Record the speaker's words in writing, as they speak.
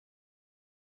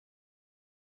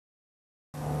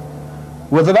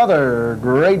with another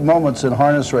great moments in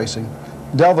harness racing.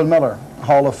 Delvin Miller,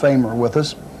 Hall of Famer, with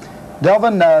us.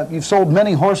 Delvin, you've sold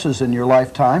many horses in your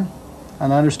lifetime,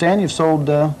 and I understand you've sold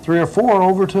 3 or 4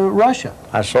 over to Russia.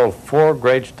 I sold 4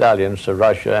 great stallions to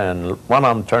Russia, and one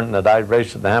of them turned that I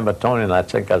raced at the Hamiltonian. I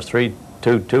think I was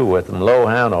 3-2-2 with them. Low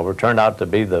Hanover turned out to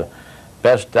be the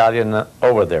best stallion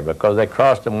over there because they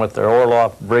crossed them with their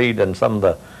Orloff breed and some of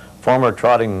the former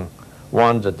trotting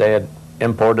ones that they had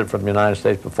imported from the United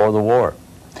States before the war.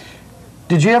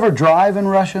 Did you ever drive in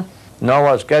Russia? No,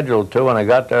 I was scheduled to, and I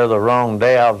got there the wrong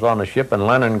day. I was on a ship in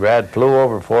Leningrad, flew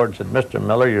over for it, and said, Mr.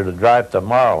 Miller, you're to drive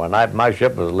tomorrow. And my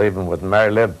ship was leaving with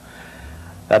Mary Lib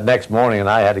that next morning, and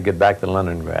I had to get back to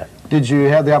Leningrad. Did you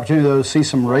have the opportunity to see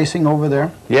some racing over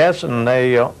there? Yes, and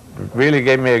they really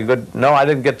gave me a good... No, I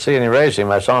didn't get to see any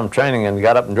racing. I saw them training and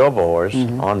got up and drove a horse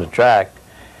on the track.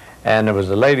 And there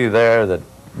was a lady there that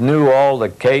knew all the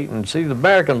Kate. And see, the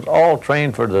Americans all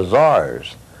trained for the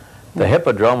Tsars. The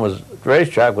Hippodrome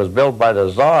racetrack was built by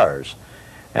the Tsars.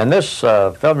 And this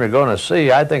film you're going to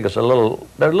see, I think it's there's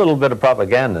a little bit of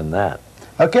propaganda in that.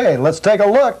 Okay, let's take a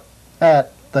look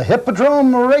at the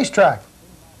Hippodrome racetrack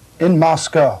in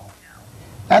Moscow.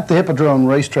 At the Hippodrome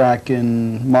racetrack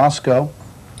in Moscow,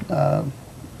 a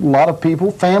lot of people,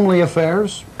 family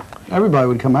affairs, everybody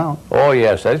would come out. Oh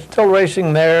yes, they're still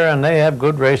racing there, and they have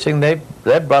good racing. They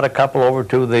brought a couple over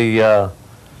to the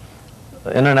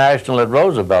International at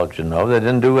Roosevelt, you know. They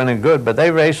didn't do any good, but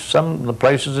they race some of the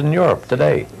places in Europe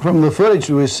today. From the footage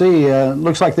we see,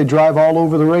 looks like they drive all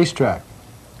over the racetrack.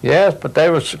 Yes, but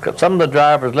some of the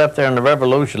drivers left there in the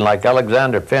Revolution, like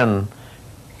Alexander Finn,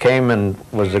 came and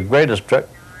was the greatest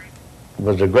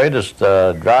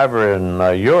driver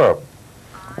in Europe.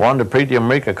 Won the Prix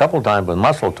d'Amérique a couple times with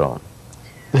muscle tone.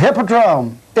 The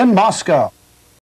Hippodrome in Moscow.